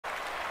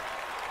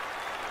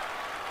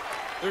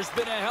There's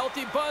been a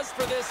healthy buzz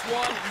for this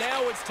one.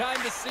 Now it's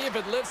time to see if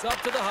it lives up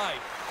to the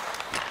hype.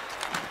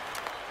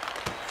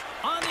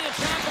 On the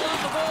attack along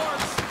the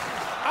boards.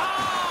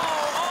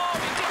 Oh,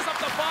 he gives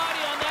up the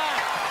body on that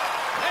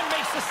and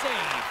makes the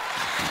save.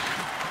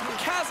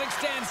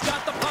 Kazakhstan's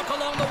got the puck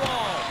along the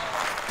wall.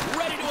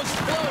 Ready to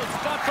explode.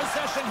 Got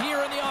possession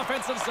here in the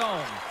offensive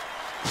zone.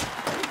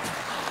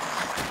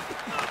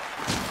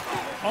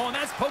 Oh, and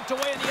that's poked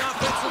away in the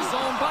offensive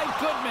zone by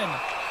Goodman.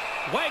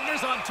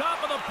 Wagner's on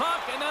top of the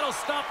puck, and that'll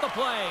stop the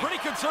play. Pretty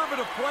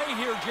conservative play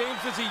here, James,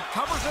 as he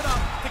covers it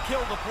up to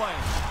kill the play.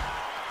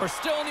 We're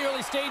still in the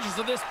early stages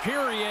of this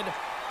period.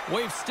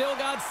 We've still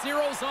got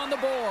zeros on the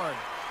board.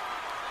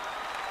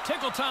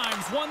 Tickle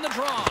Times won the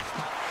draw.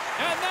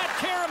 And that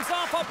caroms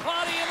off a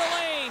body in the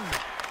lane.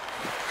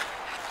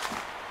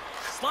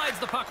 Slides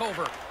the puck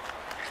over.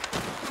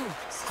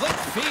 Split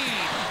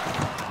feed.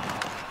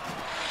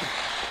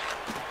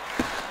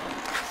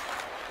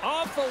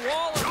 Off the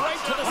wall and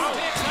right to the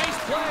stick. Nice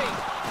play.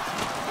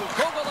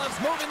 Gogolov's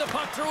moving the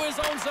puck through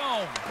his own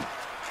zone.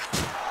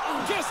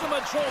 Gives him a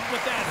jolt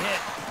with that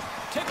hit.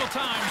 Tickle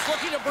Times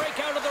looking to break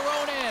out of their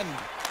own end.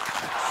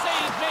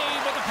 Save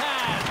made with a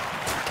pad.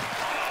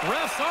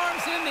 Ref's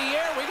arms in the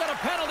air. We got a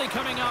penalty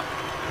coming up.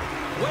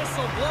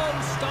 Whistle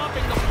blows,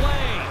 stopping the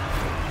play.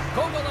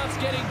 Gogolov's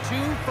getting 2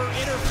 for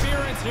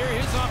interference here.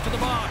 He's off to the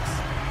box.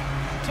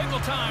 Tickle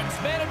Times,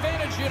 man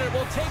advantage unit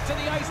will take to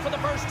the ice for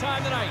the first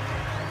time tonight.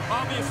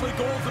 Obviously,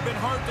 goals have been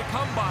hard to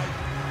come by.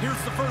 Here's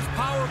the first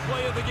power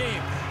play of the game.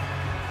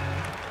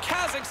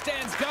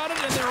 Kazakhstan's got it,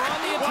 and they're on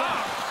the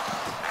attack.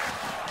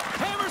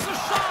 Hammers a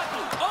shot.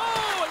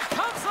 Oh, and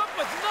comes up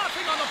with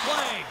nothing on the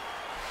play.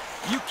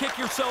 You kick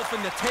yourself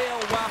in the tail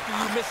after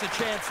you miss a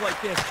chance like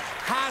this.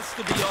 Has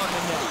to be on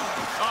the net.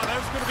 Oh,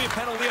 there's going to be a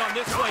penalty on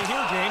this play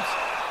here, James.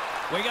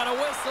 We got a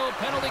whistle.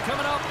 Penalty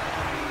coming up.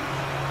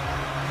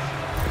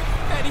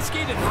 And he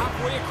skated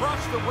halfway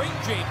across the rink,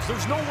 James.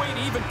 There's no way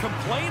to even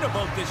complain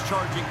about this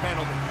charging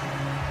penalty.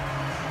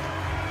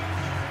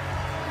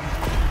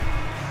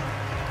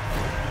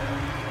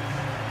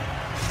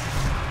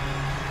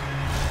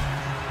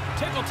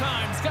 Tickle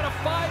Time's got a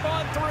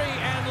 5-on-3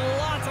 and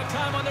lots of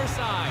time on their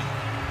side.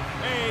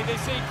 Hey, they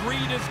say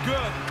greed is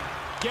good.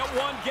 Get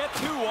 1, get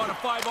 2 on a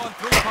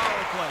 5-on-3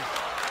 power play.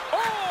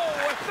 Oh,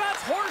 if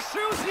that's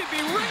horseshoes, he'd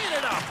be ringing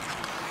it up.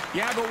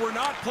 Yeah, but we're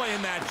not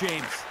playing that,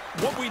 James.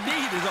 What we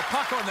need is a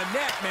puck on the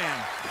net, man.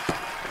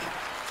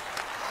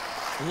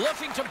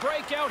 Looking to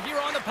break out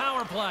here on the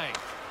power play.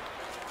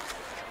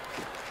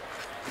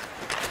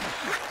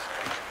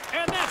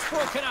 And that's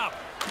broken up.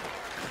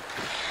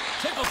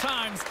 Tickle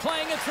Times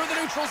playing it through the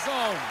neutral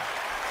zone.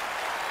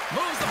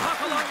 Moves the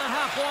puck along the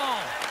half wall.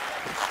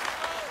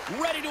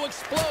 Ready to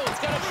explode.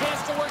 He's got a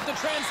chance to work the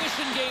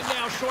transition game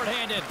now,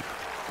 shorthanded.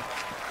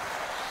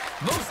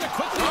 Moves it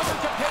quickly over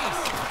to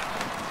Pace.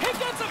 He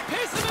gets a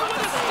piece of it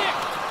with a stick.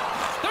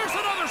 There's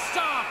another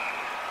stop.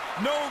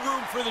 No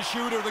room for the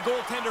shooter. The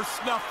goaltender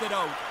snuffed it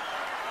out.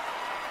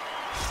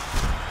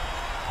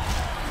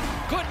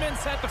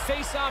 Goodman's at the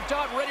face-off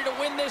dot, ready to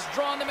win this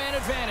draw on the man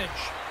advantage.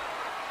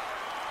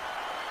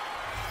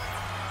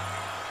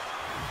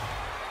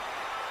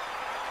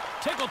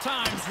 Tickle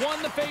Times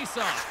won the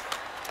face-off.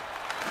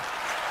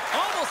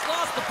 Almost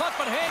lost the puck,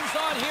 but hangs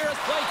on here as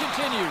play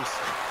continues.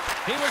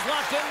 He was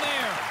locked in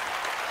there.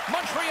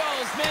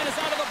 Montreal's man is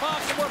out of the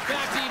box, and we're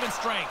back to even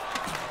strength.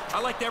 I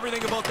liked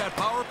everything about that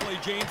power play,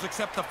 James,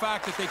 except the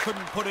fact that they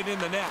couldn't put it in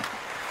the net.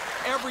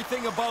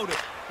 Everything about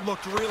it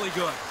looked really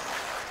good.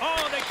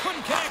 Oh, they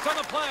couldn't connect on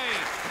the play.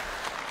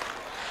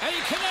 And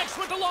he connects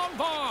with the long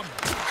bomb.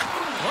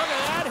 Look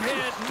at that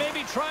hit.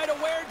 Maybe try to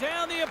wear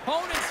down the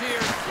opponents here.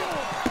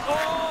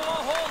 Oh,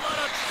 a whole lot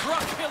of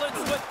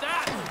truculence with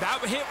that. That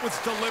hit was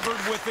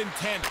delivered with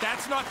intent.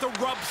 That's not to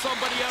rub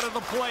somebody out of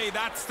the play.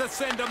 That's to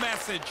send a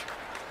message.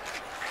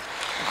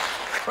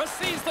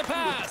 Receives the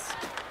pass.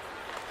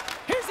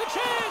 Here's a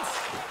chance.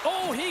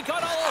 Oh, he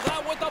got all of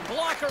that with the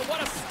blocker.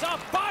 What a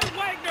stop by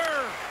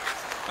Wagner.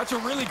 That's a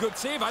really good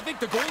save. I think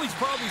the goalie's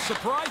probably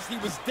surprised he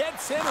was dead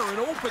center and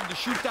open to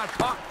shoot that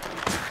puck.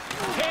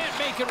 Can't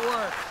make it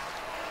work.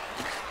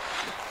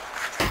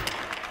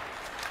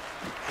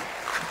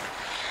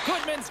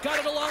 Goodman's got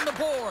it along the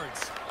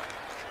boards.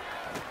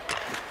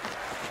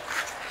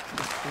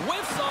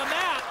 Whiffs on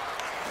that.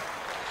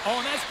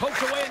 Oh, and that's poked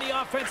away in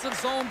the offensive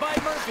zone by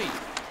Murphy.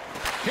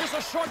 Here's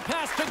a short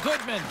pass to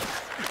Goodman.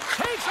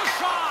 Takes a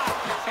shot,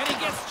 and he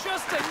gets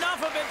just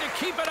enough of it to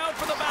keep it out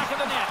for the back of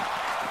the net.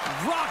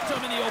 Rocked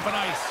him in the open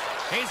ice.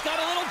 He's got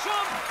a little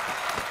jump.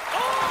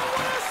 Oh,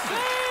 what a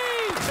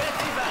save!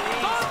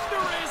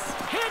 Thunderous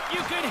hit.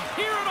 You can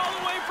hear it all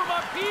the way from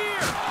up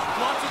here.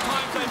 Lots of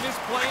times I miss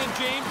playing,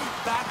 James.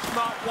 That's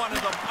not one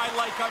of them. I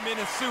like I'm in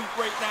a suit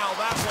right now.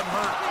 That one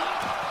hurt.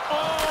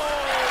 Oh!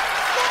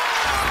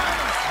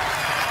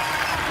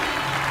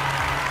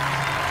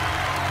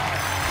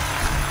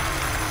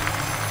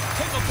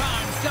 Tickle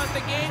Time's got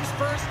the game's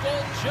first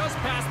goal just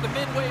past the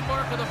midway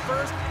mark of the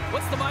first.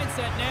 What's the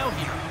mindset now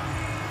here?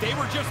 They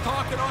were just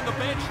talking on the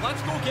bench.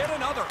 Let's go get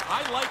another.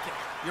 I like it.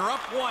 You're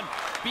up one.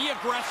 Be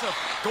aggressive.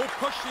 Go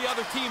push the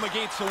other team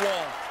against the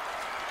wall.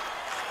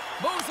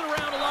 Moves it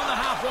around along the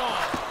half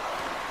wall.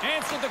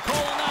 Answered the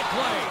call on that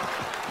play.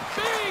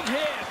 Big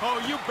hit.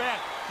 Oh, you bet.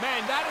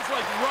 Man, that is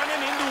like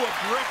running into a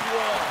brick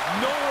wall.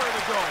 Nowhere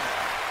to go.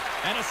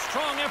 And a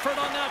strong effort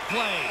on that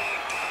play.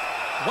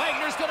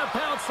 Wagner's going to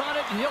pounce on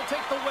it, and he'll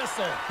take the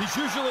whistle. He's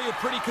usually a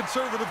pretty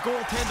conservative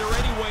goaltender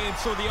anyway, and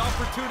so the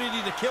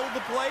opportunity to kill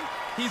the play,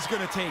 he's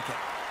going to take it.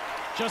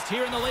 Just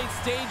here in the late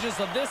stages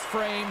of this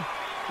frame,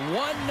 1-0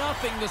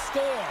 the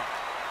score.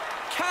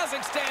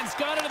 Kazakhstan's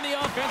got it in the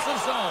offensive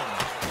zone.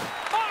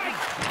 My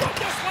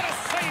goodness, what a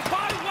save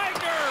by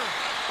Wagner!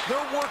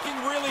 They're working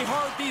really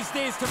hard these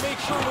days to make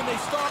sure when they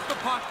stop the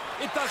puck,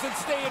 it doesn't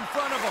stay in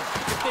front of them.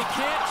 If they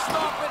can't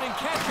stop it and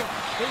catch it,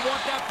 they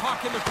want that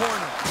puck in the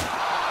corner.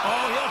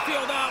 Oh, he'll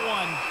feel that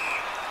one.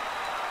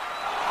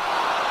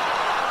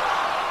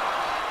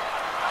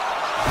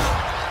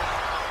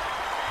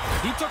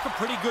 He took a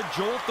pretty good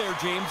jolt there,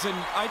 James, and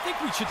I think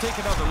we should take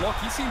another look.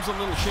 He seems a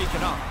little shaken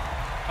up.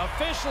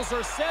 Officials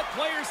are set.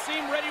 Players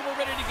seem ready. We're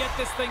ready to get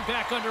this thing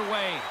back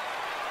underway.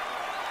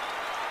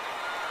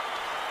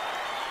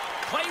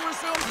 Play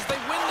resumes as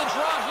they win the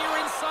draw here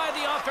inside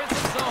the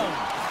offensive zone.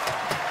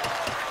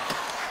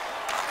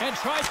 And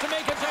tries to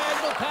make a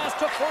diagonal pass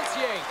to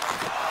Fortier.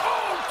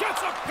 Oh, gets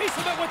a piece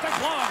of it with the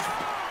glove.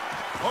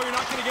 Oh, you're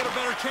not going to get a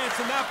better chance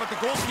than that, but the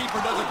goalkeeper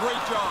does a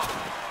great job.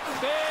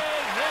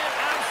 Big hit,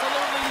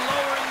 absolutely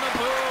lowering the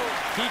boom.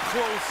 He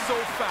closed so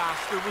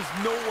fast, there was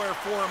nowhere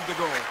for him to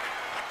go.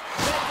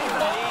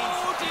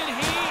 Oh, did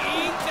he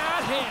eat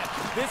that hit?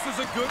 This is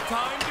a good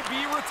time to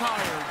be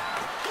retired.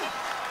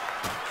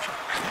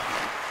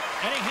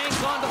 And he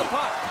hangs on to the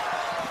puck.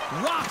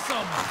 Rocks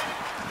him.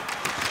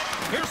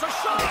 Here's a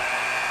shot.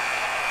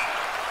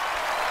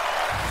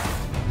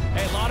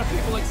 Hey, a lot of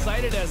people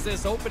excited as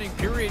this opening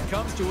period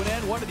comes to an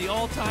end. One of the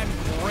all-time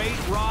great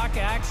rock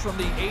acts from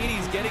the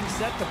 80s getting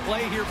set to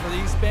play here for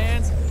these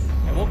fans.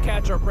 And we'll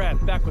catch our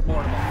breath. Back with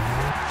more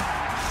tomorrow.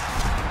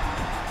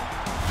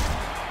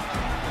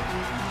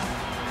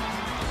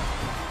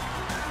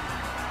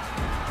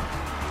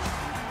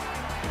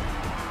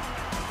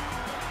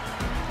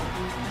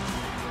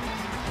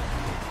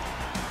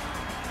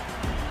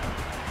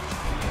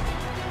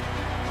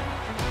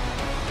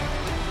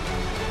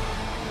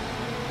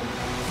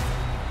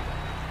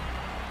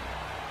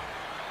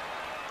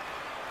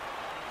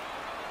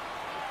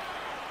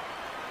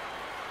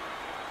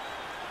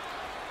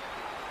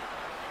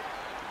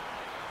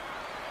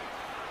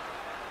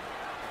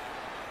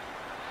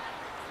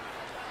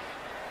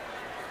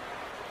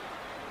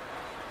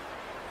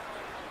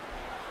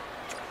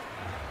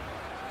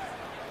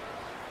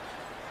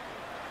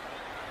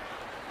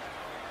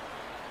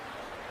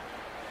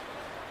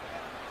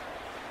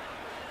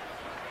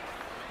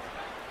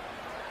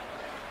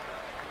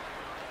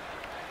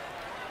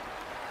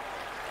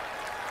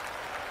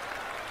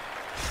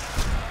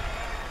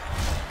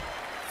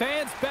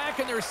 Fans back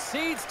in their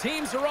seats.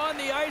 Teams are on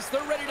the ice.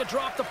 They're ready to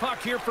drop the puck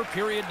here for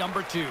period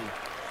number 2.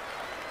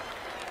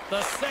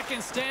 The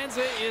second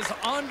stanza is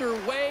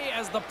underway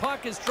as the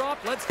puck is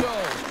dropped. Let's go.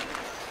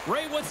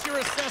 Ray, what's your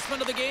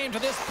assessment of the game to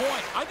this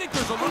point? I think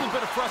there's a little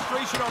bit of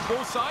frustration on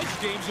both sides,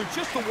 James. There's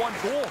just the one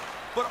goal,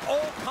 but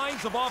all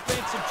kinds of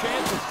offensive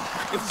chances.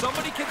 If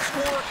somebody can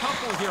score a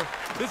couple here,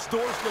 this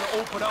door's going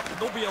to open up and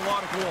there'll be a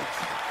lot of goals.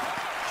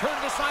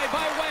 Turned aside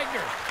by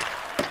Wagner.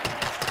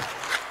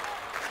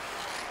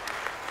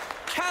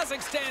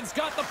 Kazakhstan's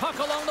got the puck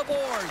along the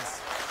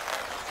boards.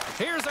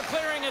 Here's a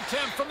clearing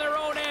attempt from their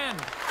own end.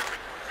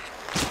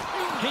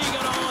 He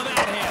got all of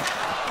that hit.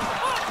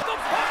 Off the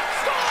puck,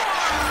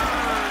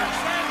 scores!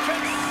 And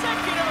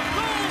consecutive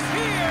goals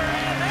here,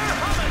 and they're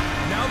humming.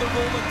 Now they're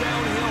rolling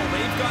downhill.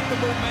 They've got the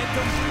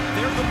momentum.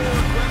 They're the more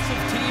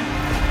aggressive team.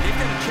 They've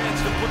got a chance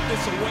to put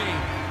this away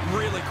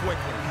really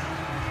quickly.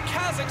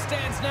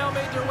 Kazakhstan's now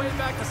made their way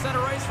back to center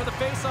ice for the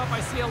faceoff.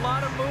 I see a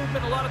lot of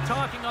movement, a lot of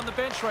talking on the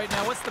bench right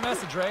now. What's the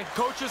message, Ray?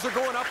 Coaches are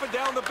going up and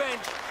down the bench,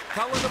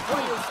 telling the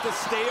players to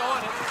stay on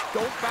it.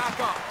 Don't back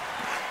up.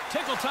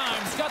 Tickle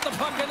Time's got the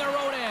puck in their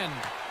own end.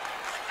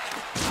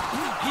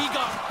 He's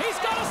got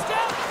a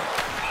step.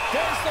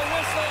 There's the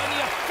whistle, and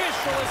the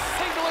official is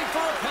signaling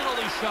for a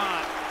penalty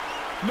shot.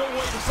 No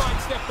way to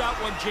sidestep that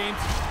one, James.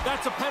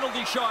 That's a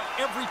penalty shot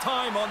every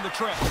time on the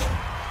trip.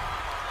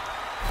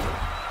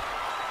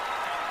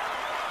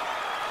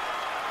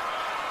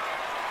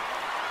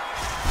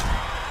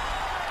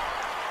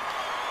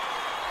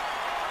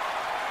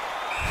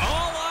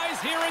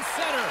 Here at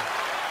center.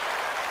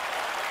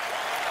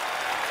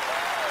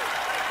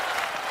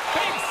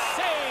 Big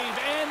save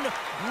and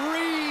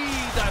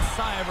breathe a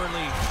sigh of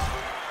relief.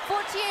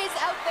 Fortier's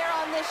out there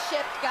on this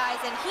shift,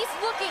 guys, and he's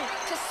looking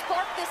to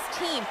spark this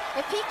team.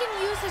 If he can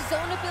use his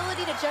zone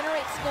ability to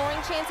generate scoring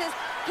chances,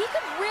 he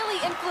could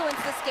really influence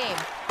this game.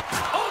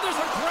 Oh,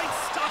 there's a great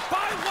stop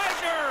by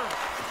Wagner.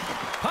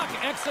 Puck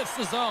exits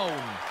the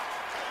zone.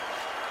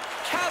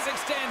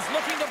 Kazakhstan's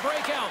looking to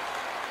break out.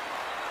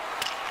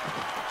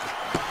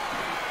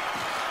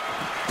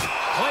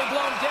 Play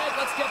blown dead.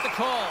 Let's get the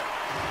call.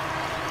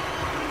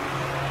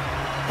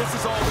 This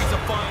is always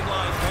a fine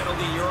line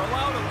penalty. You're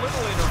allowed a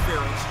little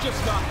interference, just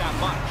not that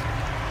much.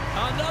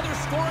 Another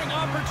scoring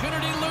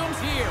opportunity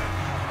looms here.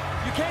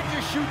 You can't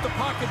just shoot the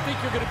puck and think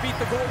you're going to beat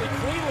the goalie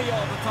cleanly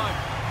all the time.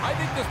 I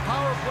think this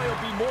power play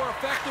will be more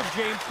effective,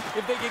 James,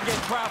 if they can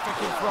get traffic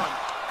in front.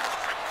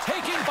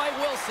 Taken by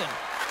Wilson.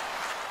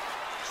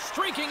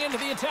 Streaking into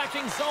the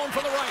attacking zone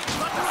from the right.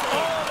 Oh,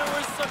 there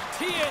was some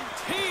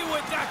TNT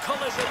with that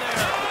collision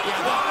there. Yeah,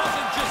 that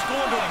wasn't just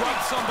going to rub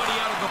somebody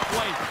out of the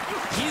play.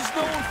 He's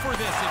known for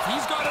this. If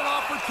he's got an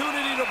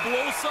opportunity to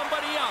blow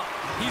somebody up,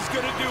 he's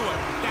going to do it.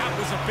 That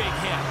was a big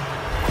hit.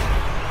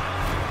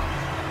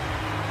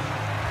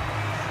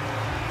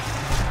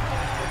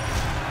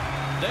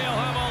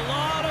 They'll have a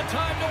lot of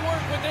time to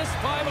work with this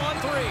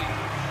 5-on-3.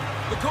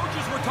 The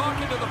coaches were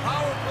talking to the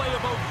power play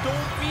about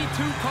don't be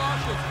too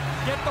cautious.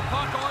 Get the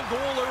puck on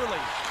goal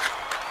early.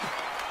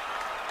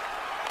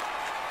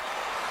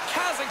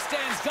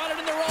 Kazakhstan's got it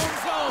in their own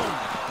zone.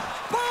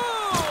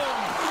 Boom!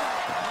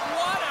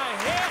 What a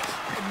hit!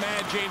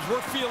 Man, James,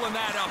 we're feeling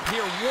that up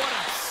here. What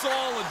a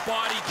solid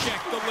body check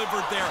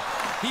delivered there.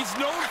 He's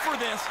known for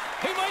this.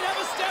 He might have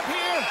a step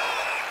here.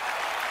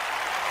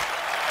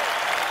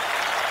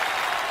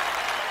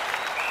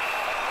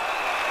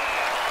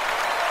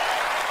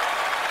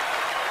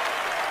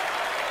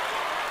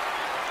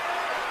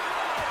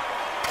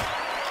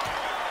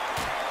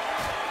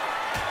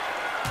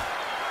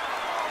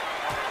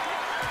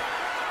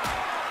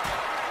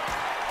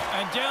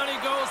 And down he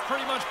goes,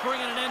 pretty much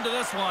bringing an end to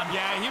this one.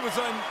 Yeah, he was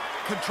in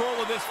control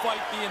of this fight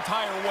the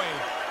entire way.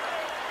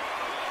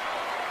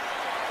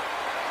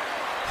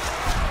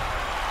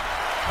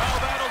 Well,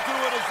 that'll do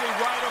it as they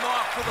ride him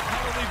off to the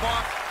penalty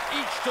box,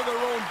 each to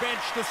their own bench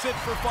to sit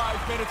for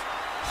 5 minutes.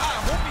 I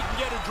hope he can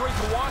get a drink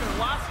of water.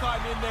 Last time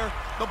in there,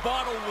 the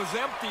bottle was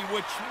empty,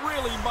 which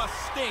really must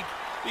stink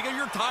because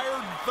you're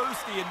tired and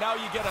thirsty, and now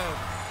you get a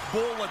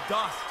bowl of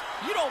dust.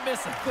 You don't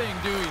miss a thing,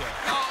 do you?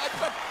 No,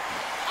 but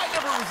I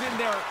never was in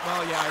there.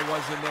 Well, yeah, I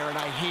was in there, and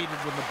I hated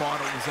when the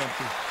bottle was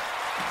empty.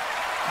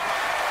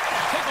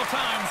 Tickle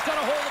time's got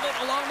a hold of it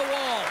along the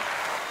wall.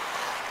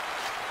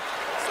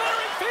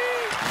 Centering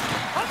feed!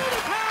 A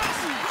middle pass!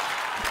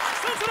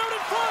 Sends it out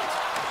in front!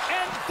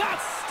 And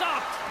that's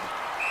stopped!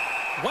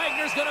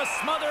 Wagner's gonna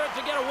smother it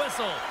to get a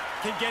whistle.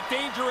 Can get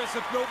dangerous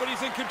if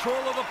nobody's in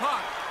control of the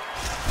puck.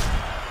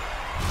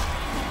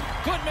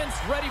 Goodman's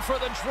ready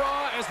for the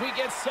draw as we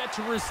get set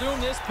to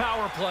resume this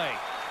power play.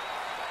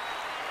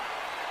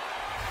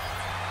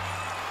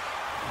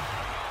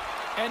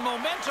 And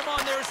momentum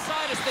on their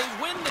side as they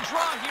win the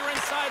draw here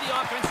inside the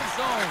offensive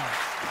zone.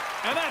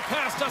 And that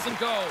pass doesn't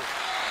go.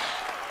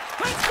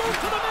 Let's move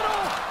to the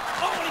middle.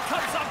 Oh, and he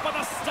comes up with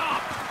a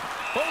stop.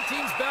 Both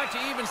teams back to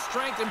even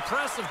strength.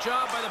 Impressive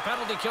job by the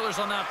penalty killers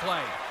on that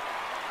play.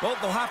 Well,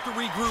 they'll have to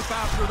regroup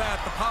after that.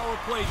 The power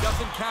play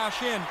doesn't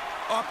cash in.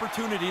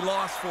 Opportunity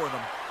lost for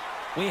them.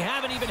 We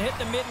haven't even hit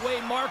the midway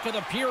mark of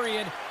the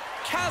period.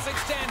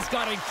 Kazakhstan's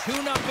got a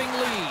 2-0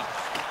 lead.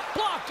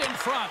 Blocked in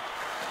front.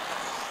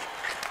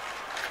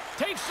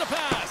 Takes the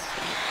pass.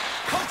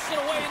 Pokes it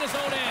away in his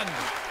own end.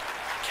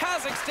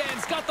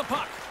 Kazakhstan's got the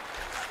puck.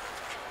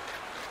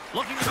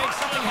 Looking to make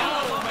something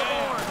happen on the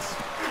boards.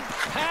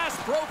 Pass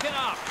broken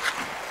up.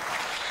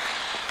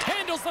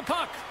 Handles the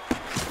puck.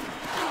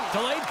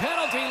 Delayed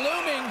penalty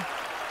looming.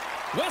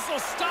 Whistle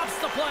stops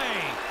the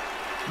play.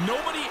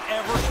 Nobody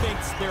ever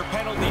thinks their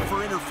penalty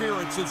for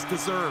interference is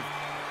deserved.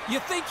 You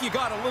think you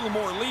got a little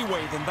more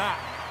leeway than that.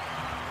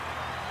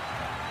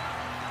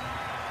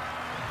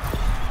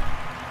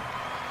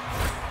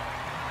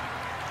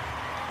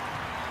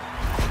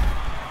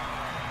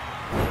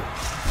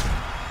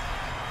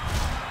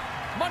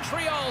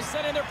 Montreal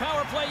sending their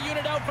power play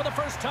unit out for the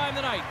first time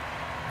tonight.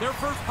 Their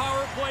first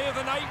power play of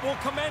the night will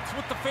commence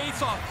with the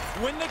face-off.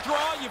 Win the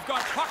draw, you've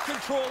got puck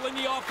control in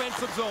the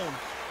offensive zone.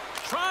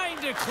 Trying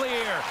to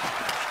clear.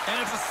 And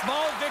it's a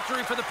small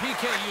victory for the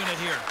PK unit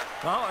here.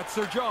 Well, that's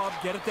their job.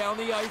 Get it down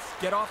the ice,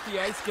 get off the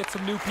ice, get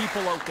some new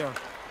people out there.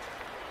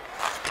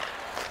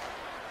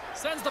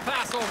 Sends the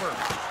pass over.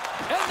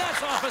 And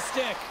that's off a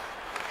stick.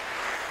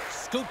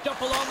 Scooped up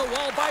along the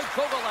wall by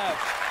Kovalev.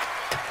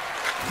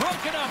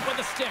 Broken up with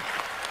a stick.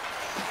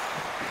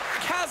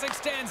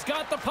 Kazakhstan's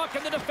got the puck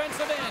in the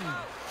defensive end.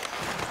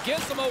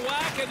 Gives them a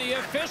whack, and the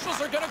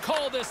officials are going to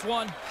call this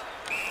one.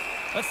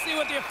 Let's see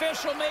what the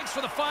official makes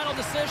for the final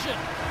decision.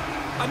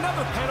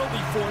 Another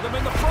penalty for them,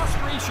 and the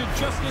frustration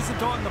just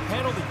isn't on the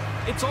penalty.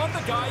 It's on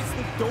the guys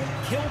that don't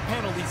kill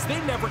penalties. They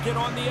never get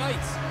on the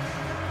ice.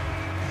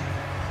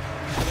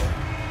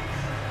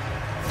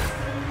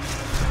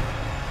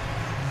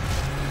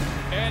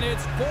 And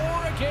it's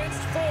 4 against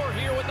 4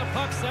 here with the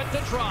puck set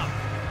to drop.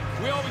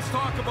 We always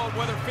talk about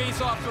whether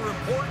face-offs are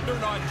important or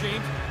not,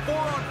 James.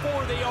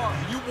 4-on-4 they are.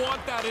 You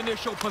want that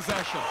initial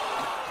possession.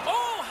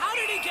 Oh, how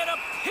did he get a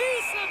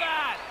piece of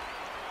that?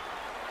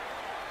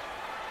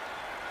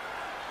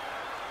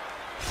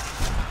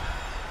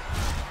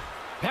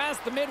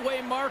 Past the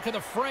midway mark of the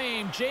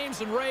frame,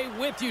 James and Ray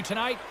with you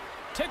tonight.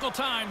 Tickle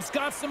time's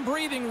got some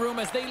breathing room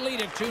as they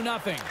lead it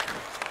 2-0.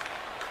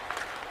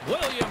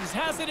 Williams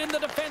has it in the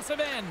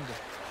defensive end.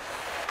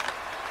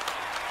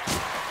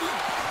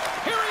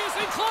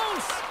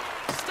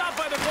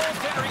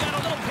 figure he got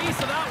a little piece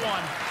of that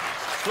one.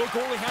 So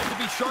goalie had to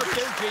be sharp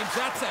there, James.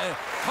 That's a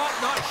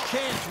top-notch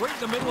chance right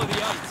in the middle of the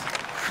ice.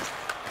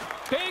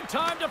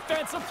 Big-time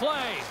defensive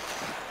play.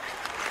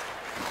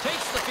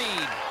 Takes the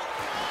feed.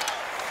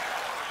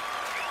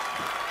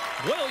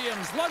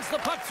 Williams lugs the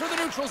puck through the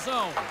neutral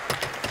zone.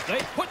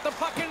 They put the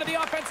puck into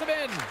the offensive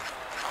end.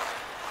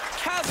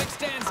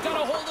 Kazakhstan's got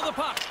a hold of the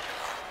puck.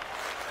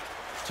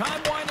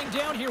 Time winding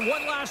down here.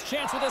 One last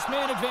chance with this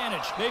man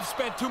advantage. They've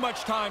spent too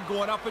much time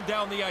going up and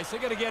down the ice. They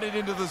got to get it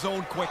into the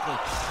zone quickly.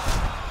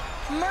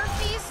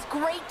 Murphy's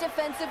great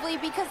defensively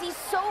because he's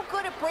so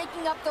good at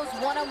breaking up those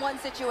one-on-one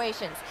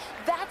situations.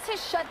 That's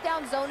his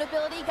shutdown zone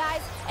ability,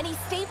 guys, and he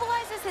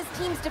stabilizes his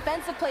team's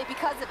defensive play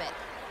because of it.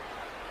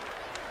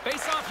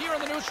 Face off here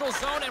in the neutral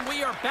zone, and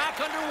we are back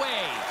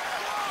underway.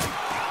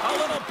 A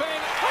little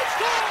bang.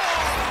 Touchdown!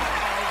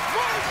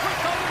 Right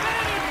with the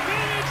man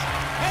advantage,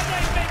 and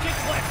they make it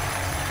click.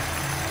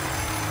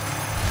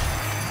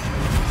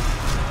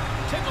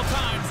 Tickle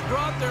Times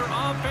brought their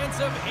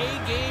offensive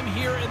A-game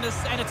here in this,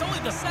 and it's only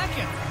the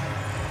second.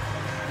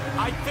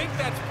 I think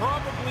that's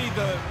probably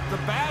the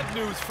bad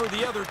news for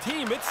the other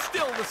team. It's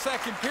still the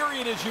second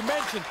period, as you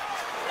mentioned.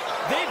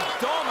 They've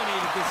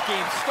dominated this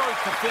game start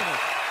to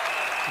finish.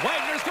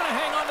 Wagner's going to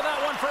hang on to that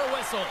one for a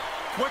whistle.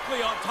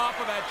 Quickly on top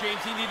of that, James,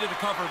 he needed a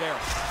cover there.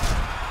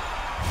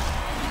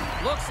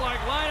 Looks like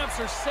lineups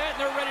are set,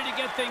 and they're ready to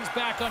get things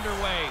back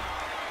underway.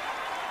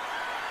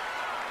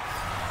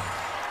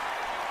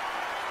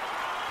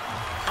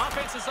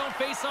 Offense's own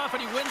face-off,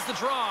 and he wins the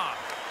draw.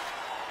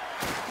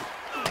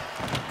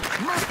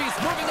 Murphy's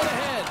moving to the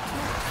head.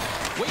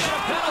 We got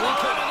a penalty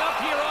coming up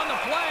here on the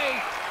play.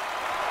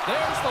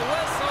 There's the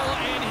whistle,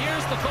 and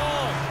here's the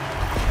call.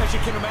 As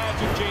you can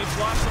imagine, James,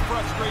 lots of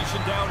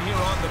frustration down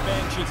here on the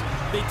benches.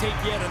 They take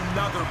yet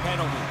another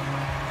penalty.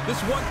 This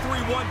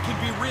 1-3-1 can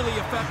be really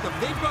effective.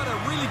 They've got a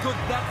really good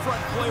net front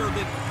player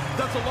that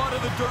does a lot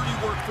of the dirty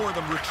work for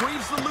them.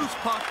 Retrieves the loose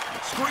puck,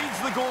 screens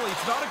the goalie.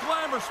 It's not a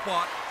glamour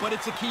spot, but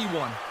it's a key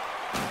one.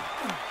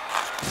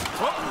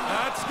 Oh,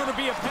 that's going to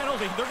be a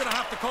penalty. They're going to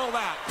have to call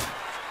that.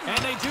 And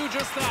they do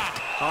just that.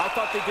 I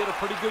thought they did a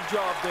pretty good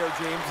job there,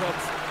 James.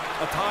 That's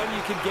a time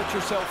you can get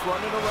yourself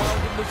running around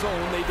in the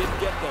zone. They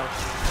didn't get there.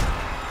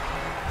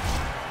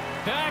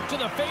 Back to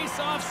the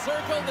face-off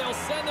circle. They'll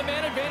send the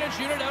man advantage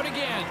unit out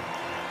again.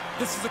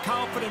 This is a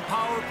confident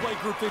power play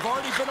group. They've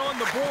already been on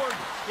the board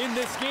in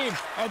this game,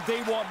 and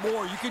they want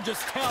more. You can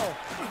just tell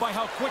by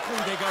how quickly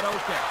they got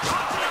out there.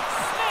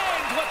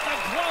 Snagged with the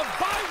glove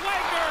by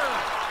Wagner.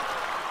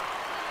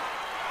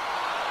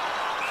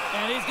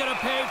 And he's going to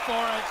pay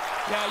for it.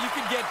 Yeah, you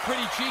can get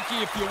pretty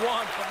cheeky if you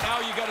want, but now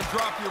you got to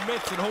drop your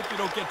mitts and hope you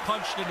don't get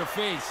punched in the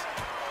face.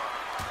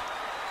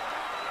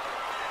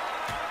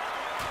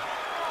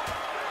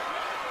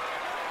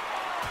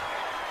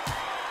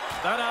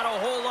 That had a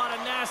whole lot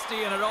of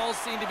nasty, and it all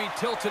seemed to be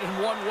tilted in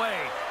one way.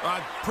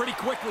 Pretty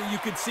quickly, you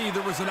could see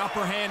there was an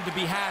upper hand to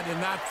be had in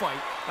that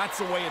fight.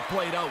 That's the way it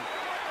played out.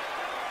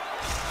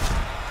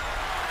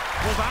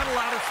 Well, that'll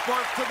add a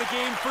spark to the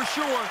game for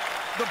sure.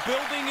 The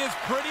building is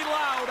pretty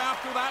loud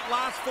after that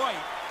last fight.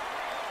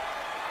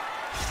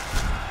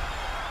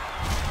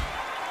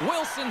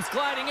 Wilson's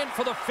gliding in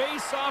for the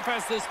face-off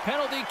as this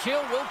penalty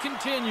kill will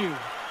continue.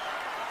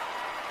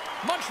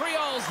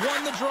 Montreal's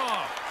won the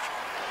draw.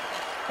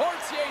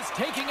 Ortier's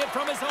taking it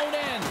from his own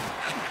end.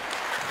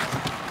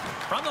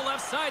 From the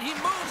left side, he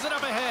moves it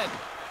up ahead.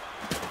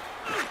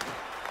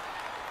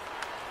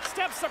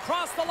 Steps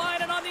across the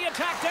line and on the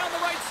attack down the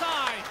right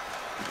side.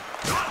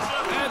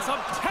 And some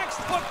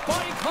textbook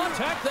body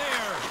contact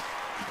there.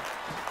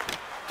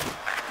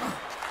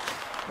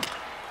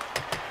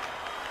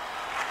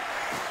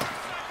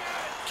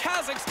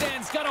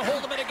 Kazakhstan's got a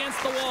hold of it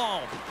against the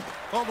wall.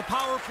 Well, the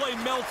power play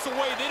melts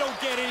away. They don't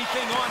get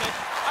anything on it.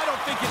 I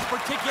don't think it's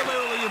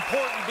particularly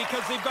important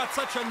because they've got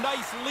such a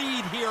nice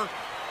lead here.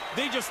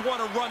 They just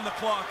want to run the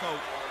clock out.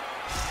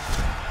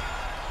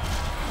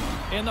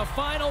 In the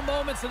final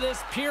moments of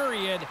this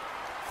period,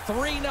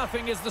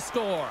 3-0 is the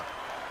score.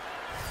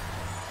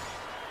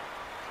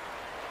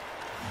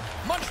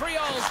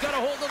 Montreal's got a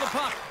hold of the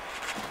puck.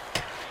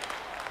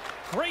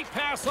 Great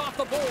pass off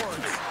the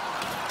boards.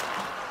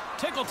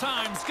 Tickle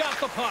Time's got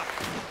the puck.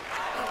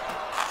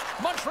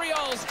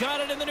 Montreal's got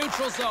it in the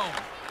neutral zone.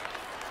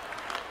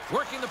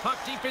 Working the puck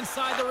deep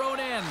inside their own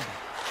end.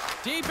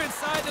 Deep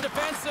inside the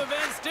defensive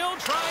end, still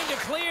trying to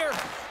clear.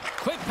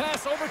 Quick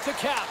pass over to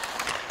Cap.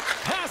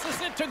 Passes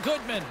it to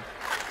Goodman.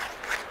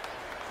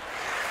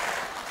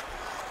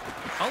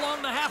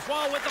 Along the half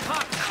wall with the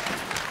puck.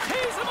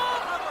 Tees him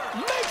up.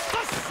 Makes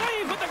the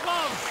save with the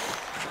glove.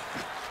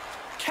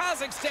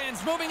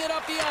 Kazakhstan's moving it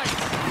up the ice.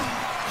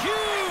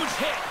 Huge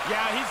hit.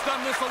 Yeah, he's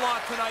done this a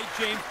lot tonight,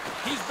 James.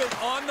 He's been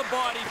on the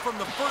body from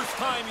the first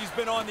time he's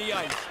been on the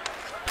ice.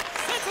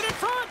 Sets it in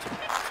front.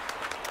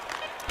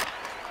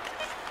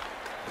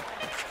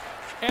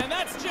 And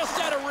that's just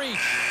out of reach.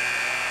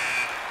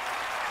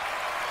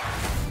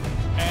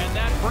 And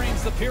that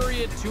brings the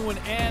period to an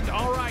end.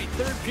 All right,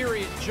 third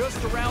period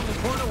just around the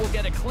corner. We'll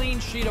get a clean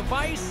sheet of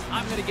ice.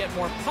 I'm going to get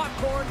more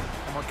popcorn,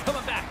 and we're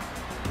coming back.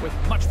 with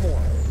much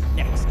more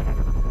next.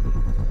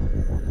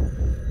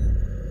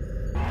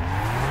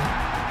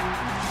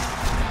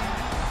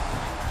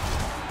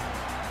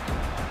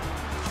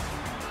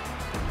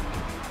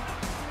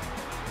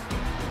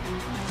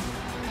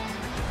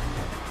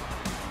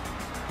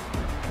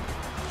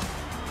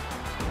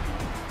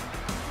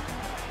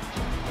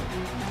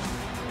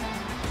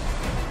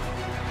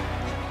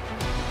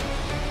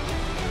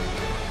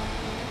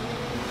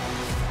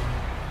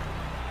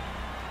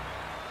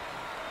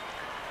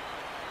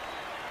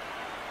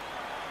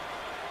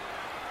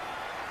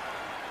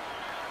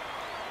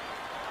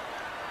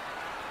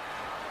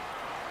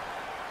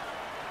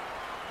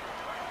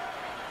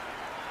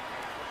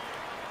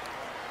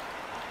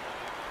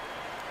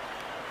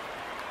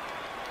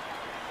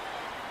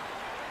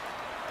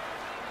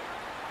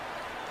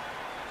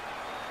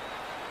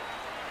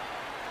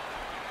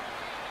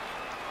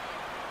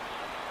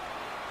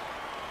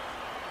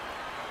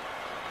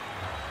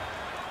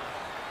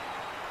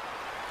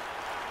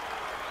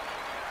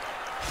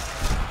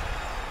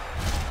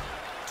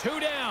 Two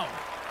down,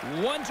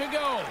 one to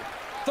go.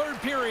 Third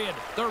period,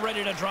 they're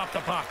ready to drop the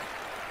puck.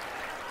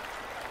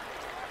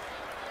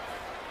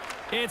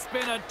 It's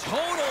been a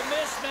total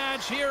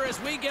mismatch here as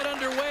we get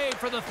underway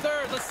for the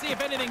third. Let's see if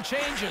anything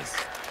changes.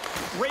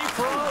 Ray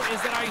Ferraro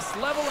is at ice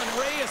level, and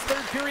Ray, as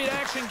third period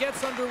action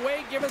gets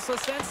underway, give us a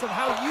sense of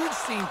how you've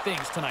seen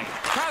things tonight.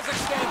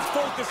 Kazakhstan's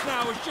focus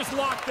now is just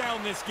lock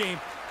down this game.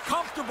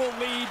 Comfortable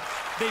lead.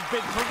 They've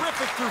been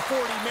terrific through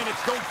 40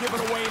 minutes. Don't give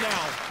it away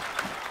now.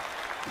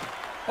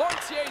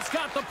 Ortier's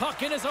got the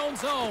puck in his own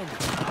zone.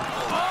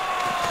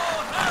 Oh,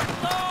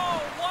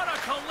 hello! What a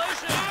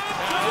collision!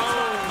 That's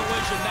not a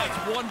collision. That's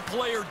one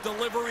player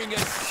delivering a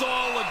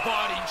solid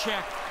body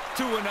check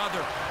to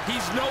another.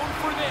 He's known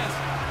for this.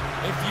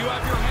 If you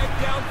have your head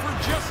down for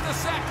just a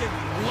second,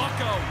 look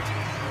out.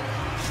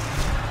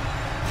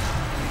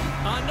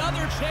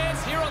 Another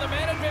chance here on the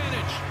man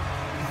advantage.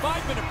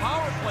 5-minute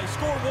power play.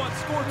 Score once,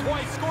 score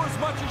twice, score as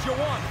much as you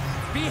want.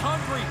 Be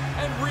hungry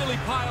and really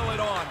pile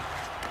it on.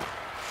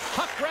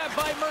 Puck grab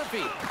by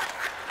Murphy.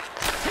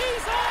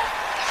 He's off!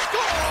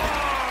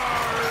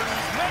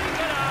 Scores!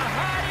 Make it a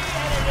hattie,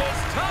 and it is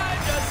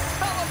time to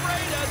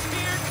celebrate as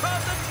here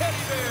come the Teddy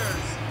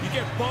Bears. You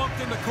get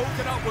bumped in the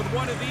coconut with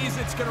one of these,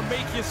 it's going to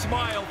make you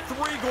smile.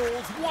 3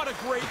 goals, what a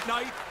great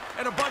night,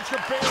 and a bunch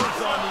of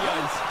Bears on the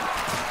ice.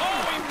 Oh,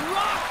 he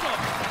rocked him!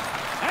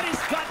 And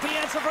he's got the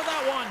answer for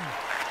that one.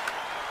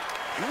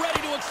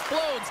 Ready to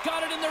explode.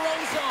 Got it in their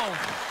own zone.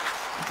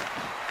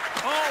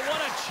 Oh, what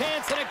a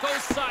chance, and it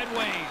goes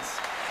sideways.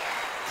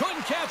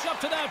 Couldn't catch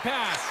up to that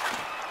pass.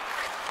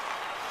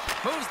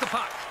 Moves the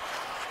puck.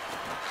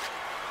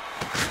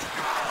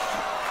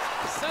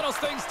 Settles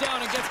things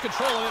down and gets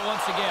control of it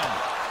once again.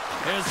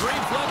 His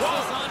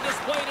reflexes on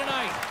display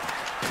tonight.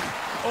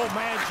 Oh,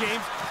 man,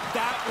 James,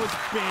 that was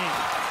big.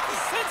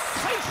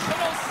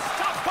 Sensational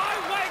stop by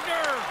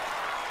Wagner.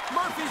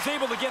 Murphy's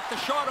able to get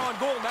the shot on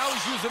goal. Now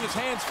he's using his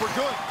hands for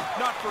good,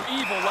 not for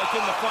evil like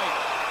in the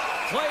fight.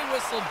 Play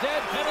whistle dead,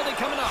 penalty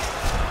coming up.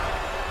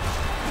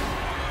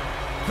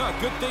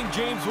 Good thing,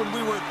 James, when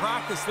we were at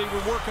practice, they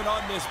were working on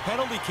this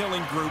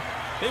penalty-killing group.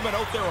 They've been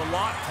out there a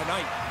lot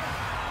tonight.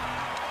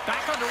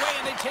 Back underway,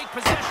 and they take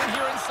possession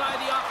here inside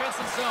the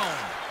offensive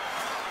zone.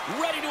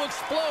 Ready to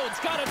explode.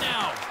 Got it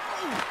now.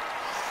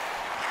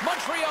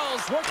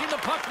 Montreal's working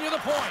the puck near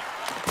the point.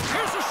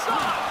 Here's a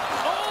shot.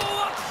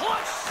 Oh, a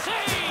clutch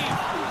save.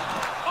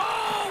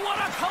 Oh,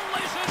 what a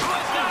collision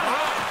with that.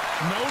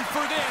 Known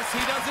for this,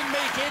 he doesn't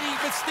make any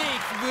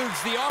mistake.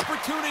 There's the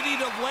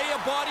opportunity to lay a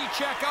body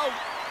check out,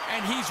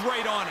 and he's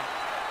right on it.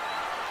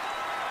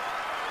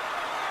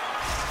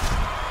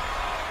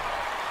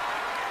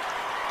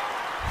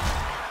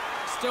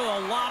 Still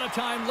a lot of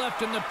time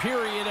left in the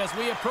period as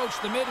we approach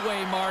the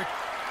midway mark.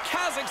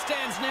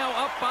 Kazakhstan's now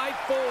up by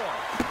 4.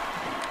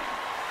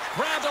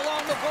 Grabbed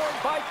along the board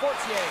by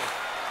Fortier.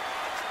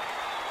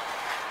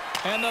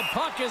 And the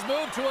puck is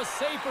moved to a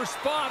safer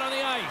spot on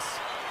the ice.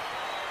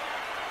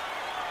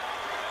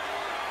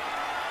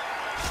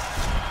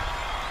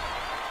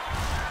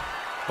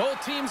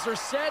 Both teams are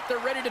set. They're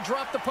ready to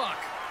drop the puck.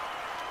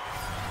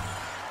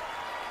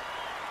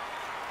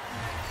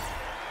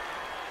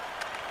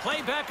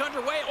 Play back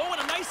underway. Oh,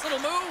 and a nice little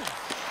move.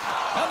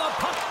 And the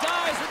puck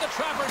dies with the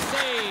trapper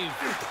save.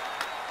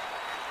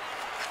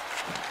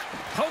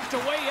 Poked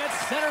away at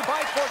center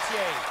by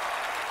Fortier.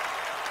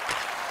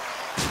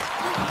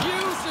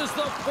 Uses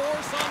the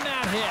force on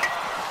that hit.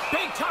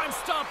 Big time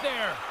stop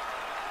there.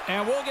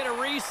 And we'll get a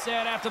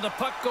reset after the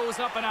puck goes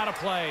up and out of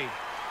play.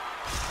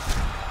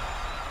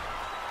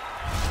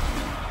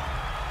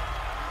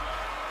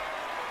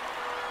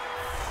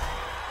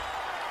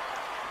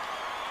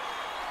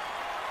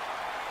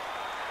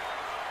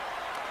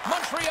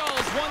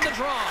 Montreal's won the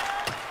draw.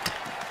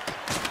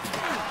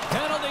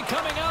 Penalty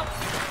coming up.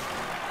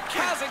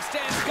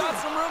 Kazakhstan's got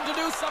some room to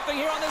do something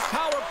here on this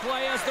power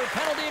play as their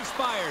penalty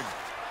expired.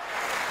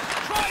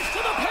 Tries to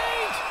the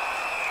paint.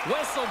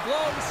 Whistle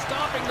blown,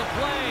 stopping the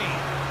play.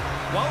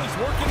 Well, he's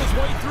working his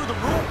way through the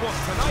rule book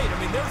tonight. I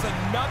mean, there's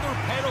another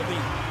penalty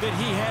that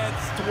he heads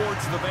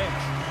towards the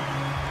bench.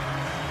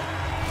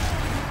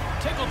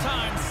 Tickle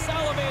time,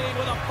 salivating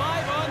with a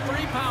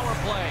 5-on-3 power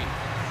play.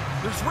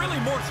 There's really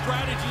more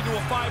strategy to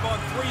a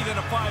 5-on-3 than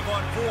a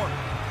 5-on-4.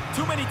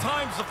 Too many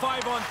times the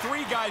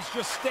 5-on-3 guys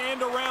just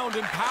stand around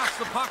and pass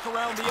the puck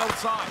around the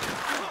outside.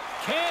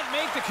 Can't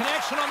make the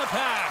connection on the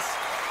pass.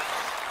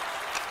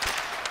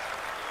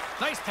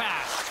 Nice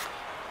pass.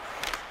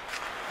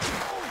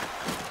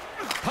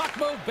 Puck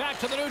moved back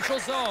to the neutral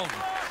zone.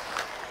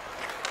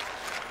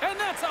 And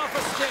that's off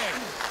a stick.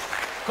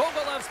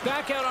 Kogolev's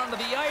back out onto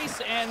the ice,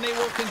 and they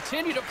will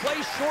continue to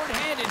play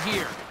shorthanded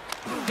here.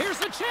 Here's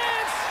the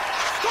chance.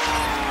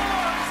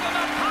 Scores! And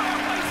the power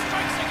play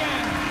strikes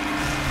again.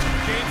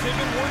 James, they've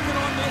been working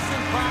on this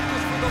in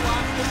practice for the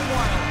last little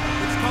while.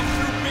 It's come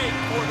through big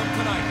for them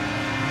tonight.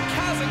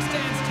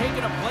 Kazakhstan's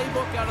taking a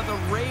playbook out of the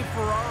Ray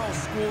Ferraro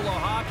School of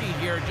Hockey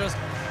here. Just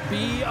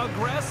be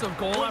aggressive,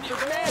 goal after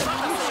goal. Man,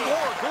 you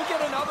score. Go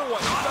get another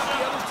one. You got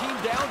the other team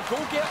down. Go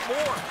get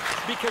more.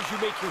 Because you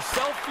make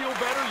yourself feel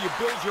better, you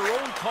build your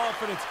own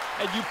confidence,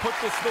 and you put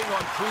this thing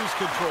on cruise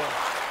control.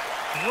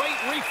 Great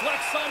reflex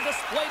on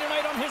display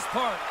tonight on his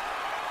part.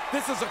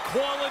 This is a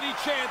quality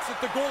chance that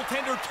the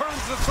goaltender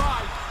turns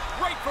aside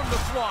right from the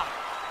slot.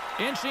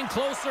 Inching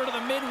closer to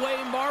the midway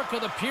mark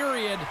of the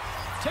period.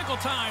 Tickle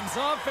time's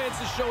offense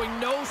is showing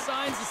no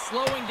signs of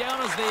slowing down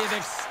as they have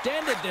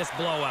extended this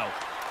blowout.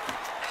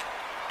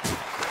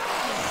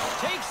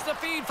 Takes the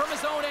feed from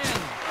his own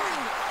end.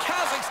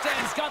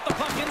 Kazakhstan's got the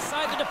puck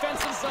inside the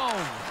defensive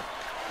zone.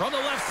 From the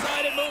left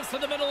side, it moves to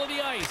the middle of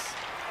the ice.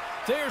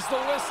 There's the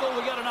whistle.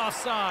 We got an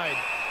offside.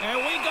 And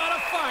we got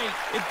a fight.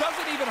 It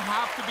doesn't even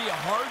have to be a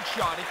hard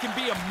shot. It can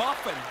be a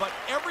muffin, but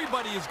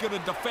everybody is going to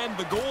defend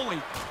the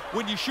goalie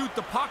when you shoot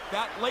the puck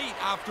that late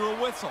after a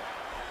whistle.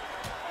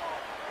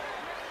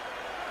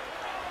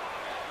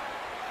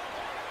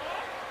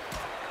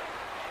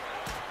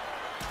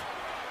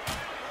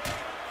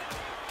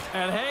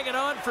 And hanging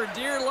on for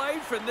dear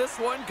life, and this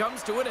one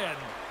comes to an end.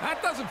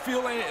 That doesn't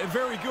feel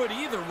very good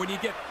either when you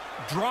get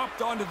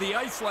dropped onto the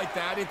ice like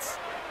that. It's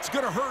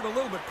going to hurt a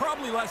little bit.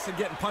 Probably less than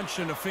getting punched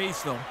in the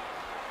face, though.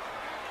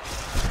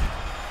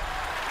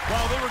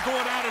 Well, they were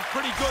going at it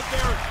pretty good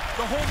there.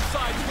 The home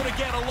side's going to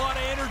get a lot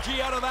of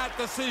energy out of that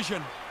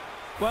decision.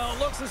 Well, it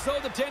looks as though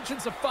the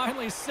tensions have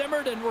finally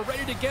simmered, and we're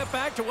ready to get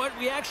back to what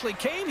we actually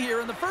came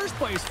here in the first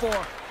place for.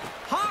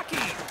 Hockey!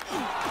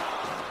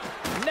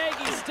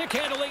 Nagy stick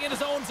handling in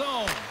his own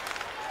zone.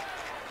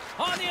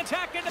 On the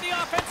attack into the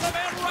offensive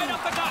end, right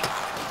up the gut.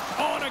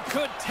 Oh, and a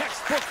good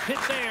textbook hit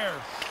there.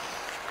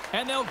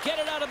 And they'll get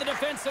it out of the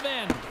defensive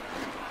end.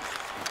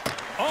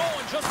 Oh,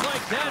 and just like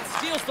that,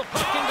 steals the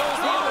puck and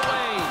goes the other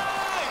way.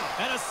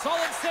 And a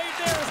solid save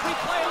there as we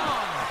play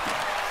on.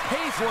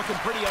 Hayes looking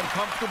pretty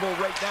uncomfortable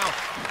right now.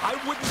 I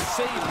wouldn't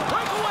say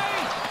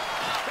breakaway.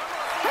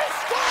 He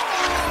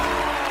scores!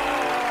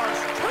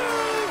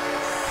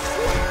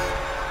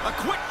 A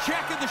quick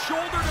check of the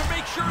shoulder to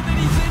make sure that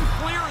he's in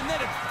clear, and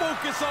then it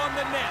focus on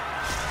the net.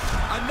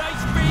 A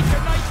nice fake,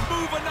 a nice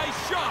move, a nice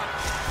shot,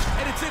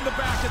 and it's in the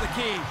back of the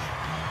cage.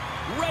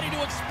 Ready to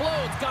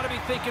explode. Got to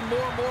be thinking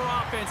more and more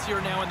offense here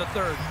now in the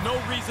third. No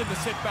reason to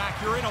sit back.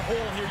 You're in a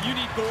hole here. You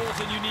need goals,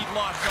 and you need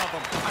lots of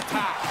them.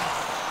 Attack.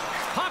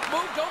 Puck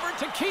moved over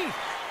to Keith.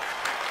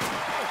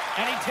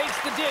 And he takes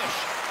the dish.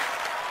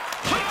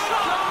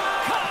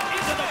 Cut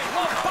into the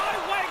glove by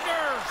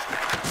Wagner.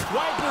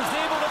 Wagner's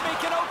able to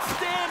make an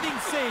outstanding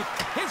save.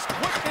 His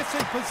quickness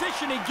and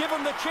positioning give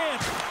him the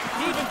chance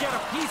to even get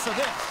a piece of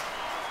this.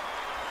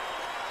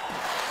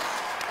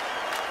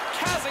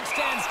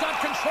 Kazakhstan's got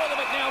control of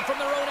it now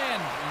from their own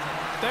end.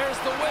 There's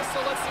the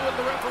whistle. Let's see what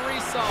the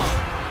referee saw.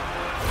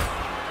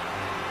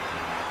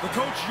 The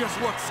coach just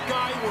looks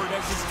skyward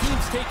as his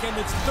team's taken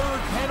its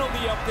third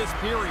penalty of this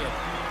period.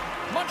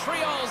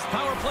 Montreal's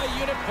power play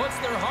unit puts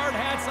their hard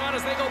hats on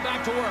as they go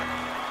back to work.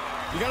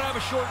 You got to have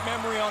a short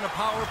memory on a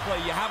power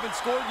play. You haven't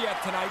scored yet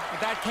tonight, but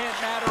that can't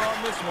matter on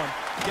this one.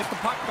 Get the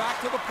puck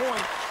back to the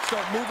point,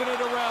 start moving it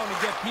around, and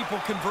get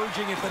people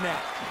converging at the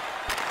net.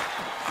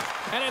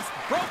 And it's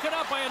broken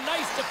up by a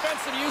nice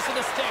defensive use of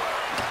the stick.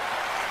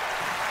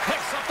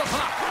 Picks up the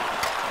puck.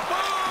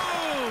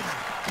 Boom!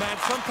 Man,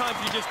 sometimes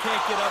you just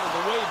can't get out of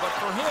the way, but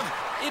for him,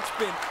 it's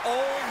been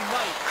all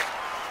night.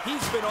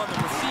 He's been on the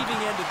receiving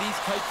end of these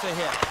types of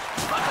hits.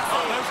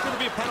 Oh, there's going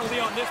to be a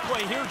penalty on this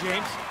play here,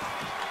 James.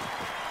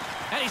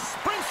 And he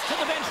sprints to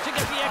the bench to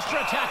get the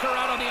extra attacker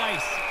out on the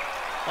ice.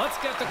 Let's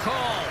get the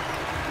call.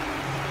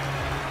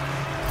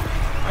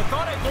 I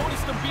thought I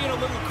noticed him being a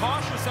little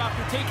cautious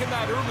after taking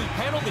that early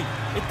penalty.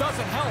 It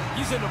doesn't help.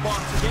 He's in the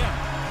box again.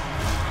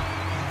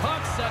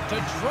 Puck set to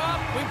drop.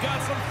 We've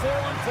got some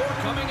 4-on-4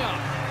 coming up.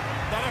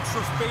 That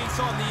extra space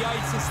on the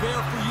ice is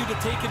there for you to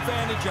take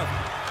advantage of.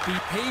 Be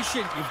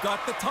patient. You've got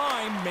the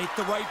time. Make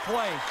the right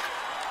play.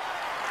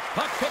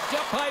 Puck picked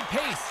up by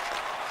Pace.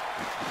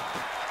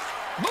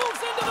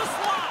 Moves into the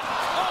slot.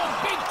 Oh,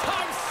 big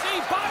time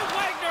save by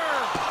Wagner.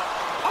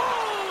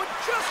 Oh,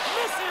 just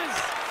misses.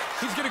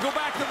 He's going to go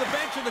back to the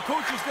bench, and the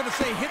coach is going to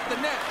say, hit the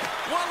net.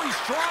 Well, he's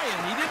trying.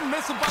 He didn't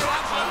miss him by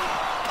that much.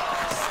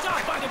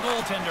 Stopped by the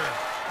goaltender.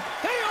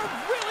 They are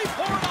really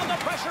pouring on the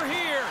pressure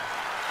here.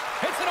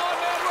 It's an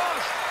on-man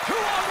rush.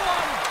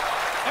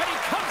 2-on-1. And he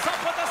comes up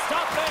with a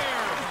stop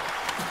there.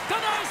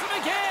 Denies him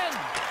again.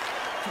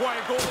 That's why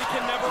a goalie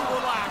can never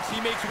relax.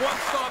 He makes one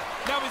stop.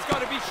 Now he's got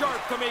to be sharp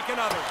to make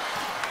another.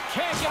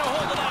 Can't get a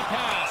hold of that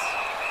pass.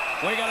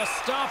 We got a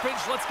stoppage.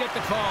 Let's get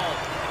the call.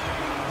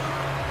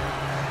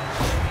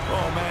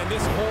 Oh, man,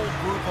 this whole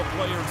group of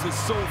players is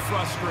so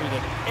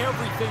frustrated.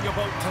 Everything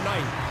about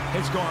tonight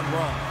has gone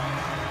wrong.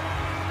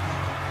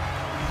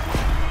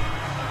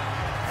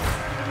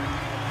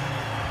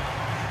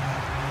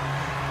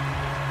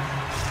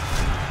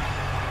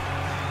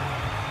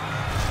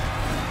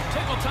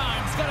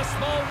 Time's got a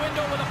small window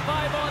with a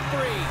 5-on-3.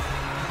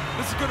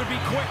 This is going to be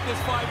quick, this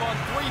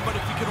 5-on-3, but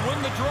if you can win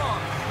the draw,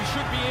 you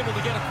should be able to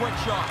get a quick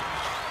shot.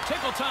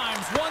 Tickle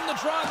Times won the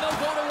draw, and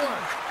they'll go to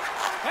work.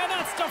 And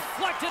that's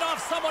deflected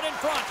off someone in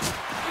front.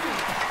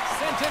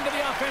 Sent into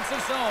the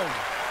offensive zone.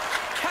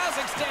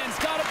 Kazakhstan's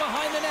got it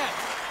behind the net.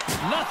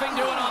 Nothing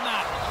doing on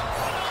that.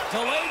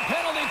 Delayed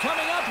penalty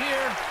coming up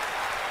here.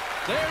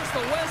 There's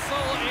the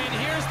whistle, and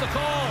here's the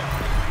call.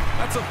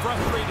 That's a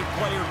frustrated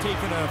player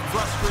taking a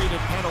frustrated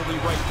penalty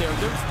right there.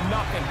 There's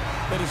nothing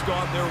that has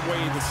gone their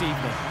way this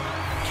evening.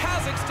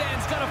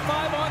 Kazakhstan's got a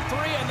 5-on-3,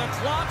 and the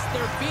clock's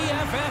their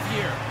BFF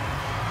here.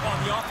 Oh,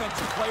 the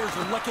offensive players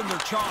are licking their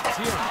chops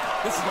here.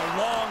 This is a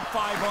long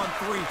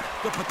 5-on-3.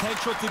 The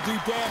potential to do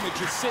damage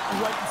is sitting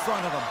right in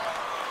front of them.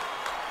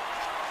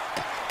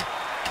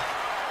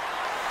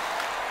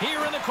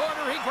 Here in the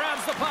corner, he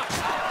grabs the puck.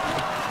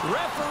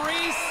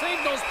 Referee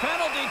signals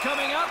penalty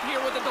coming up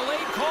here with a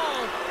delayed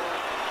call.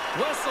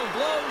 Whistle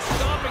blows,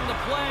 stopping the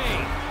play.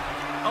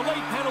 A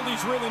late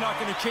penalty's really not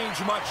going to change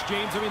much,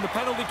 James. I mean, the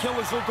penalty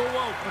killers will go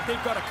out, but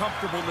they've got a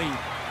comfortable lead.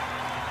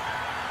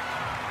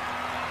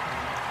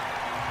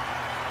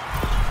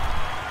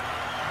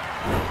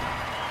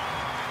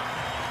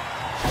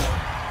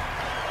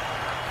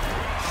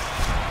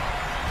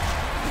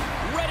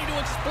 Ready to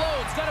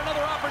explode. Got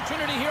another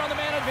opportunity here on the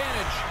man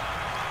advantage.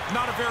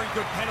 Not a very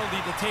good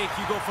penalty to take.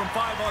 You go from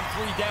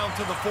 5-on-3 down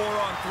to the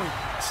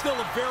 4-on-3. Still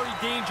a very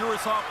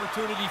dangerous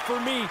opportunity for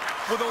me.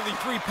 With only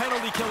 3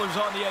 penalty killers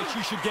on the ice,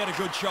 you should get a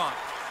good shot.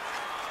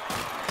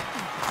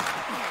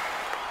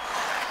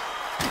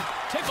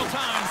 Tickle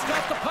Time's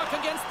got the puck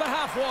against the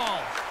half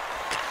wall.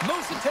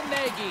 Moves it to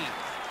Nagy.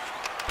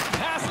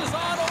 Passes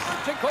on over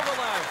to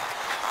Kovalev.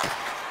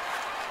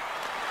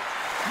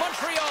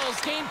 Montreal's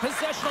gained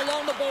possession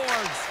along the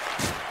boards.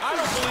 I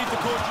don't believe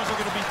the coaches are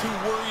going to be too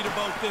worried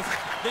about this.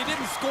 They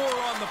didn't score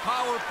on the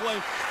power play,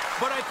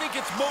 but I think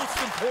it's most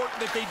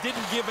important that they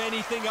didn't give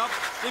anything up.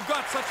 They've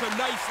got such a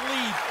nice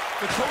lead.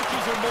 The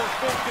coaches are more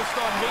focused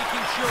on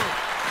making sure.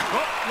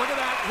 Oh, look at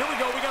that. Here we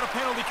go. We got a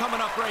penalty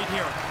coming up right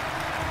here.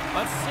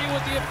 Let's see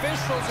what the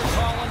officials are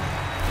calling.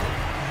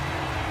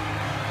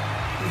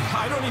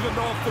 I don't even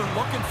know if they're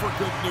looking for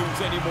good news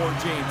anymore,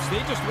 James.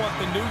 They just want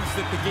the news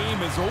that the game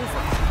is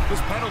over.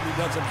 This penalty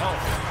doesn't help.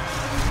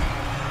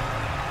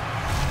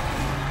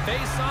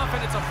 Face off,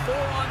 and it's a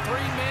 4-on-3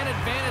 man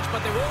advantage,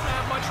 but they won't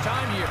have much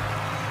time here.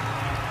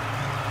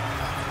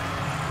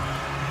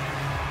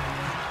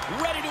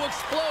 Ready to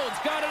explode.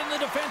 Got it in the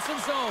defensive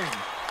zone.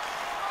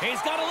 He's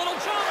got a little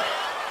jump.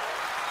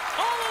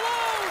 All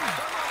alone.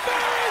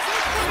 Buries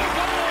it for the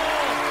goal.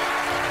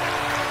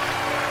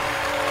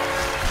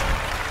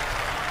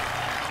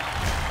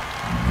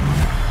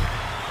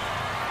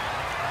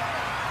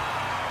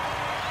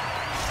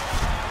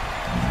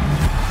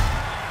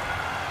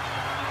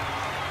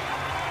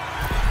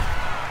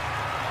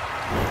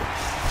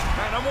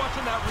 I'm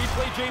watching that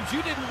replay, James. You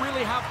didn't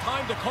really have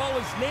time to call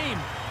his name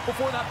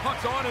before that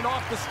puck's on and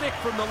off the stick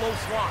from the low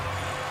slot.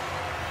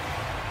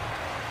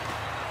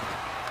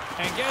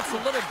 And gets a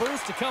little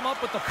boost to come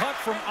up with the puck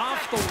from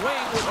off the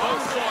wing with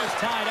both stars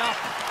tied up.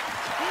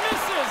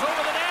 Misses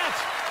over the net.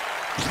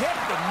 Hit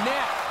the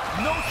net.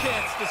 No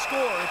chance to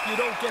score if you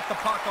don't get the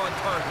puck on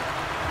target.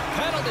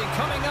 Penalty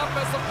coming up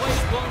as the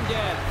play's blown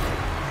dead.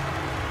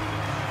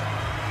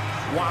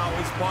 Wow,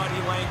 his body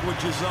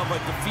language is of a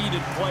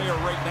defeated player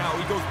right now.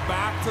 He goes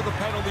back to the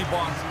penalty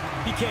box.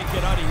 He can't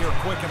get out of here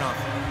quick enough.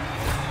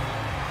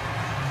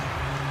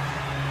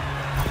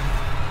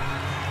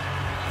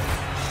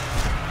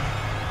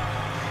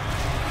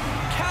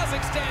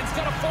 Kazakhstan's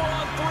got a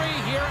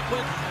 4-on-3 here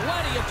with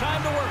plenty of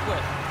time to work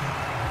with.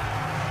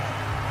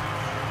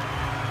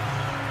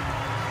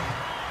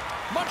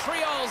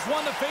 Montreal's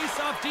won the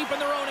face-off deep in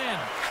their own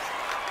end.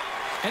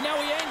 And now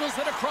he angles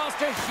it across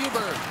to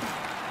Huber.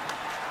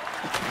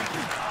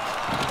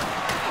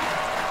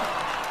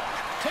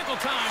 Tickle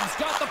Time's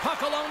got the puck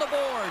along the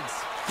boards.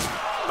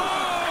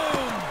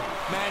 Boom!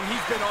 Man,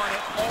 he's been on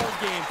it all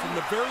game from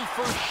the very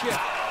first shift.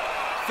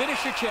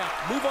 Finish a check,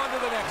 move on to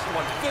the next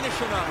one, finish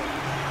another.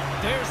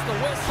 There's the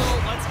whistle.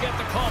 Let's get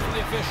the call from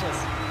the officials.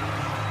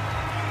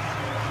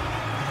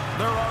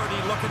 They're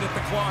already looking at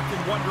the clock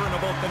and wondering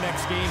about the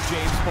next game,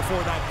 James,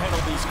 before that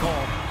penalty's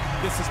called.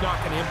 This is not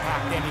going to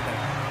impact anything.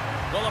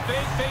 Well, a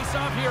big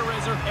face-off here,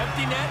 Rizzer.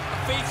 Empty net,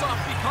 the face-off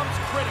becomes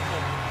critical.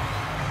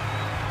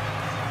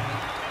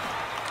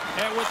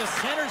 And with the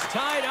centers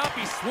tied up,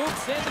 he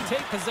swoops in to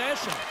take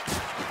possession.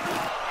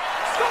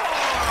 Scores!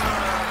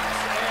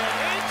 And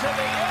into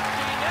the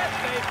empty net,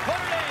 they put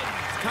it in.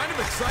 It's kind of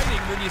exciting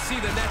when you see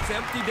the net's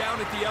empty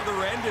down at the other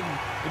end, and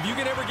if you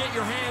can ever get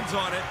your hands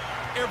on it,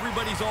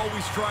 everybody's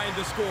always trying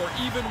to score,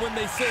 even when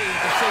they say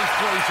the safe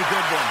play is a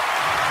good one.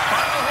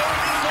 Final horn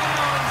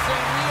sounds,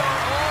 and we are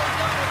all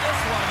done with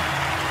this one.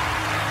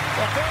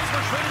 Well, fans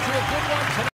were treated to a good one tonight.